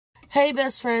Hey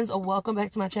best friends, welcome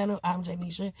back to my channel. I'm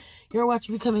Janisha. You're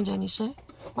watching Becoming Janisha.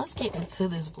 Let's get into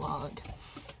this vlog.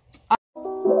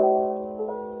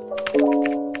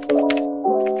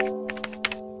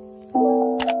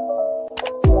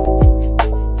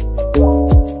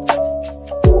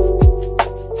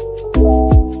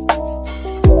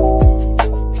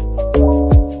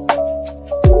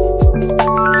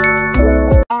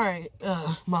 Alright,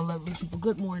 my lovely people,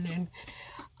 good morning.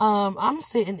 I'm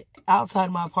sitting outside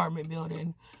my apartment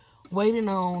building waiting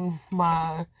on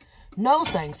my nose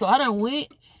thing. So I done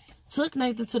went, took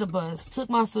Nathan to the bus, took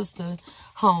my sister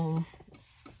home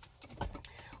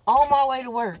on my way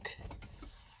to work,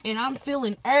 and I'm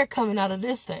feeling air coming out of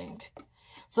this thing.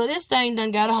 So this thing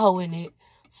done got a hole in it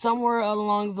somewhere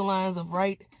along the lines of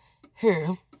right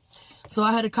here. So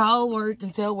I had to call work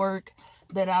and tell work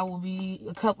that I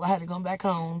had to go back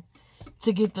home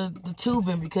to get the tube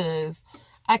in because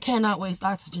I cannot waste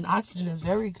oxygen. Oxygen is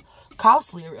very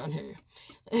costly around here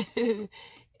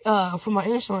for my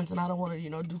insurance, and I don't want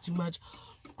to, do too much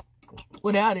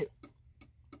without it,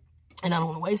 and I don't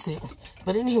want to waste it.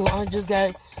 But anyway, I just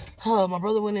got, my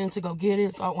brother went in to go get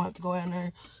it, so I won't have to go out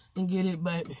there and get it.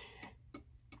 But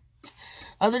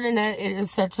other than that, it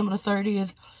is September the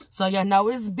 30th, so y'all know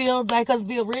it's bill day because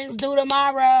rent's due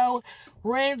tomorrow.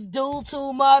 Rent's due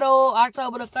tomorrow,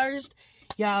 October the 1st.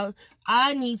 Y'all,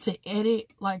 I need to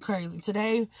edit like crazy.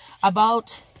 Today, I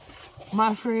bought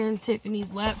my friend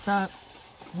Tiffany's laptop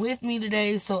with me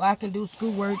today so I can do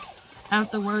schoolwork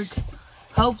after work.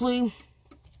 Hopefully,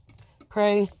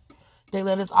 pray they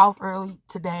let us off early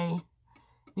today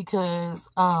because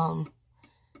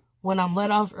when I'm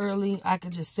let off early, I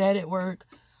can just sit at work,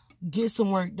 get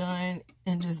some work done,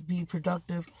 and just be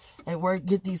productive at work,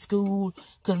 get these school,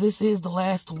 because this is the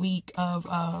last week of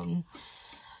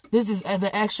this is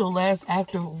the actual last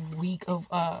active week of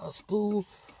school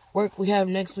work we have.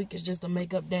 Next week is just a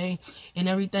makeup day, and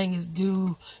everything is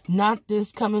due not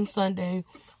this coming Sunday,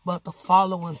 but the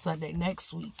following Sunday,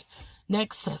 next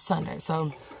Sunday.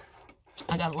 So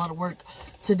I got a lot of work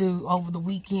to do over the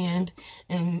weekend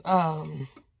and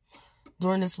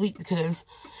during this week because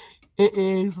it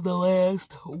is the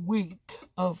last week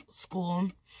of school,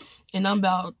 and I'm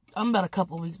about a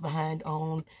couple weeks behind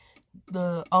on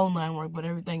the online work, but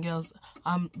everything else,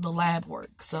 the lab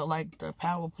work. So like the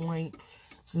PowerPoint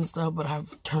and stuff, but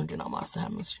I've turned in all my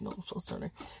assignments, I'm supposed to turn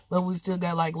in. But we still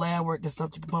got like lab work and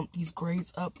stuff to bump these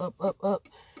grades up.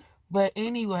 But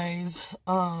anyways,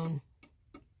 thank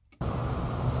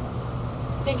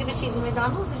you for choosing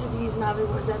McDonald's. Did you be using Navi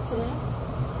Rewards app today?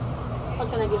 What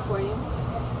can I get for you?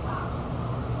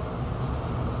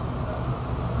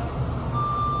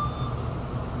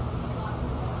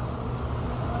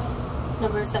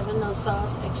 Number 7, no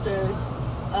sauce, extra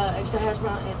hash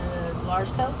brown, and a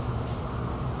large Coke.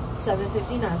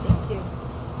 $7.59. Thank you.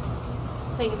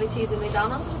 Thank you for choosing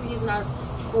McDonald's. You're using our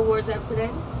rewards app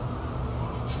today.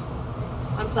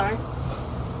 I'm sorry.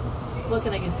 What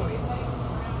can I get for you?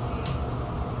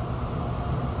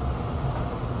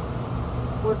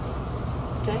 What?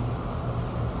 Okay.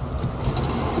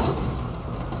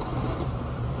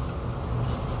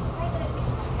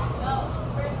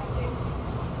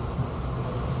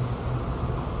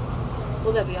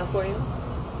 Will that be all for you?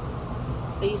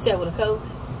 And you said with a Coke?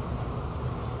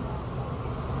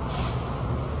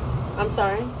 I'm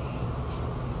sorry?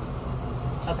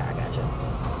 Okay, I got you.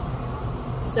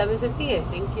 $7.58,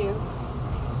 thank you.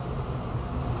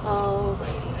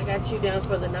 Alrighty, I got you down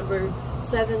for the number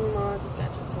 7 mark.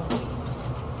 Got you 20.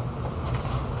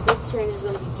 Next range is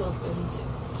going to be 12.32.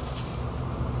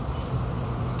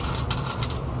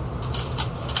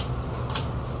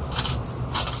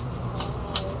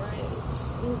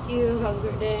 Thank you. Have a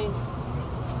great day.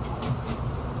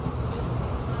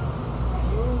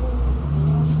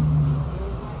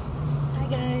 Hi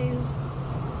guys.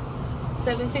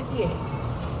 7:58.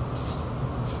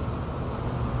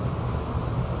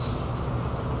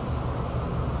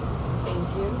 Thank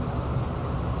you.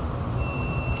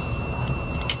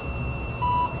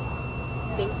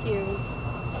 Thank you.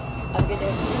 Have a good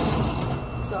day.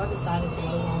 So I decided to go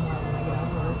Walmart when I get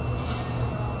off work.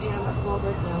 Yeah, I'm about to go over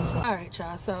it now. So. Alright,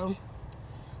 y'all. So,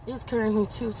 it's currently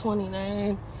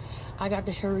 2:29. I got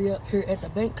to hurry up here at the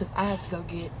bank because I have to go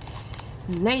get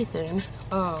Nathan.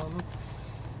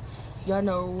 Y'all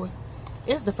know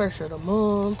it's the first of the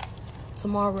month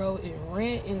tomorrow, and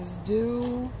rent is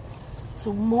due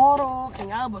tomorrow. Can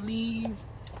y'all believe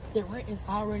that rent is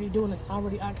already due and it's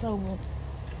already October?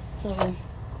 So,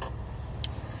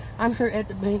 I'm here at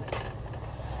the bank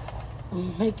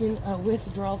making a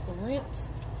withdrawal for rent.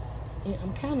 And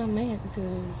I'm kind of mad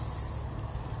because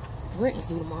rent is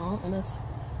due tomorrow, and that's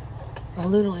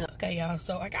Literally. Okay, y'all.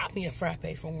 So I got me a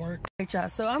frappe from work. Right, y'all.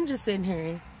 So I'm just sitting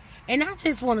here, and I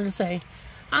just wanted to say,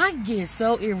 I get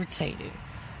so irritated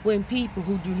when people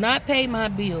who do not pay my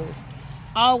bills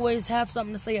always have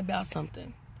something to say about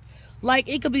something. Like,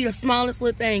 it could be the smallest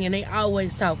little thing, and they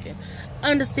always talking.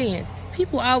 Understand,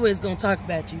 people always gonna talk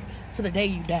about you to the day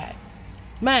you die.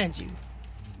 Mind you,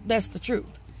 that's the truth.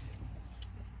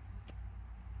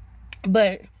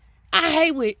 But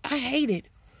I hate it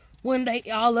when they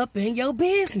all up in your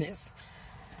business.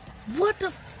 What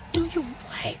the do you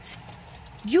what?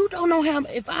 You don't know how.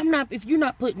 If you're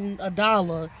not putting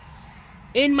 $1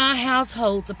 in my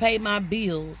household to pay my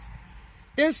bills,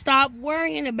 then stop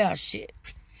worrying about shit.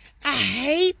 I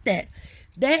hate that.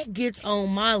 That gets on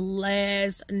my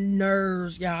last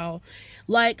nerves, y'all.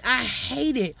 Like, I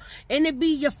hate it. And it be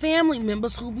your family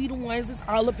members who be the ones that's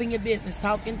all up in your business,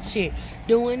 talking shit,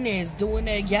 doing this, doing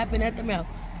that, yapping at the mouth.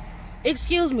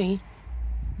 Excuse me,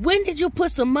 when did you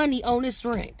put some money on this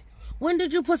rent? When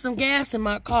did you put some gas in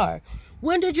my car?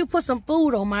 When did you put some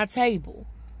food on my table?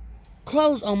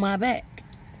 Clothes on my back?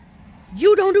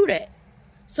 You don't do that.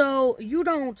 So, you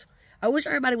don't... I wish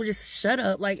everybody would just shut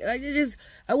up. Like,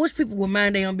 I wish people would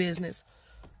mind their own business.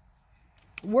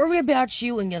 Worry about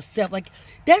you and yourself. Like,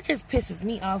 that just pisses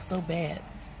me off so bad.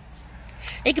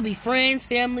 It could be friends,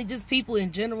 family, just people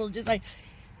in general. Just like,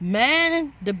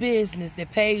 mind the business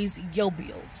that pays your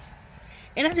bills.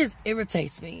 And that just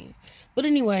irritates me. But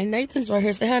anyway, Nathan's right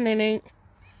here. Say hi, Nate.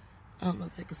 I don't know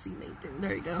if I can see Nathan.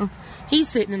 There you go. He's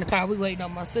sitting in the car. We waiting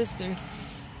on my sister,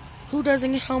 who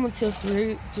doesn't get home until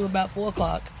about 4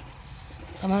 o'clock.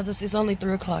 It's only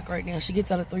 3 o'clock right now. She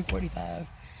gets out at 3:45.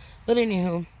 But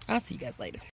anywho, I'll see you guys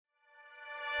later.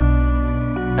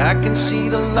 I can see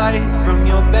the light from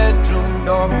your bedroom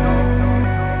door.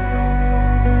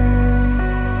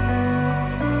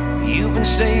 You've been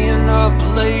staying up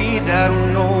late, I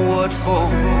don't know what for.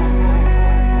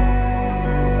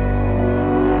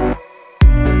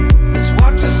 Let's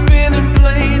watch the spinning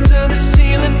blade to the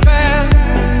ceiling fan.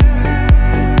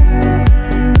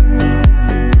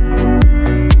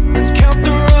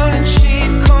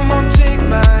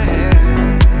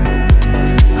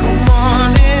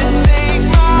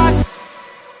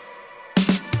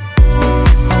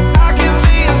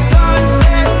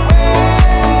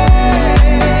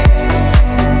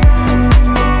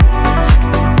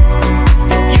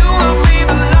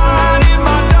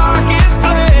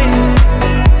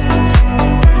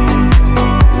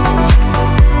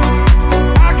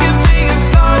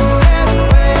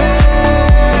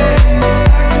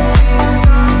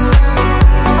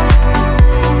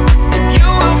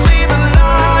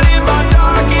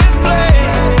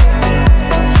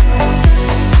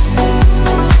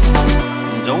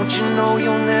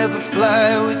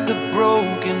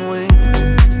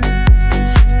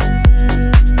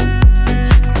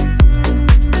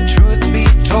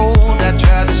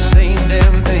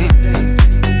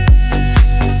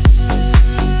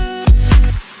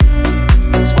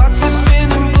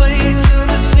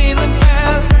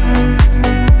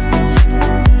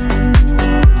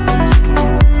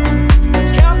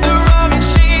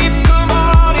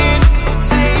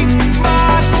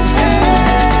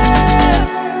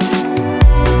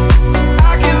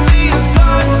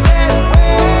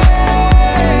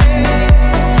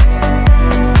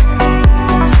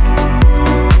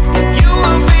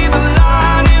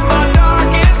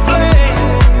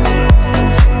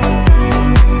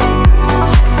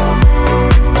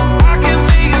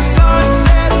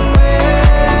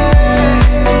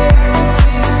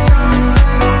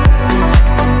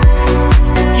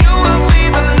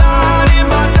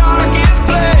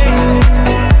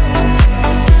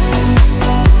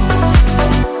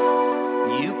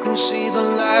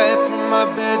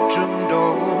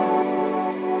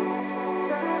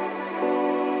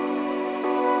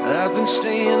 I've been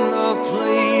staying up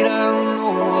late, I don't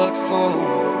know what for,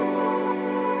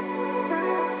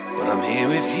 but I'm here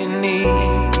if you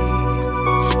need.